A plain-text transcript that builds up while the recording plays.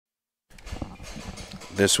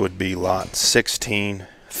This would be lot 16,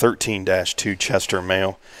 13-2 Chester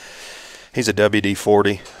male. He's a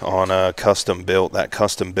WD-40 on a custom built. That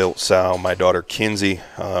custom built sow, my daughter Kinsey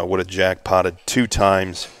would have jackpotted 2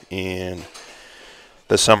 times in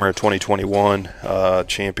the summer of 2021,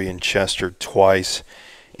 champion Chester twice.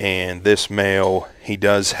 And this male, he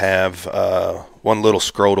does have one little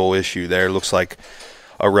scrotal issue there. Looks like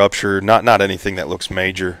a rupture, not anything that looks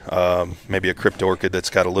major. Maybe a cryptorchid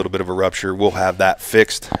that's got a little bit of a rupture. We'll have that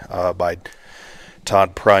fixed by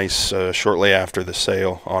Todd Price shortly after the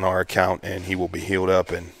sale on our account, and he will be healed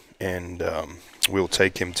up, and we'll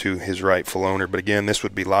take him to his rightful owner. But again, this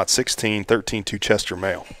would be lot 16, 13-2 Chester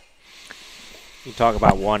male. You talk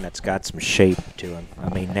about one that's got some shape to him. I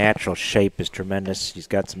mean, natural shape is tremendous. He's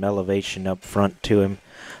got some elevation up front to him.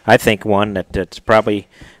 I think one that's probably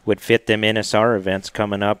would fit them NSR events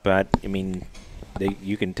coming up. I mean,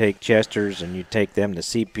 you can take Chesters and you take them to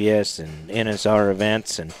CPS and NSR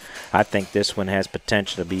events, and I think this one has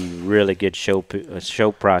potential to be really good show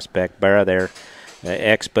prospect. Barra there,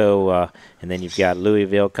 Expo, and then you've got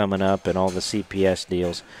Louisville coming up and all the CPS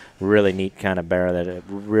deals. Really neat kind of barra that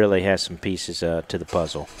really has some pieces to the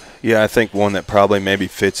puzzle. Yeah, I think one that probably maybe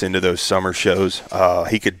fits into those summer shows.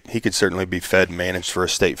 He could certainly be fed and managed for a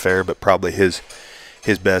state fair, but probably his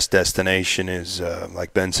best destination is,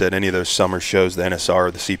 like Ben said, any of those summer shows, the NSR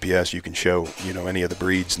or the CPS. You can show any of the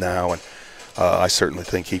breeds now, and I certainly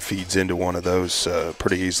think he feeds into one of those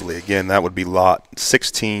pretty easily. Again, that would be lot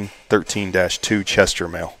 16, 13-2 Chester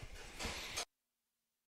male.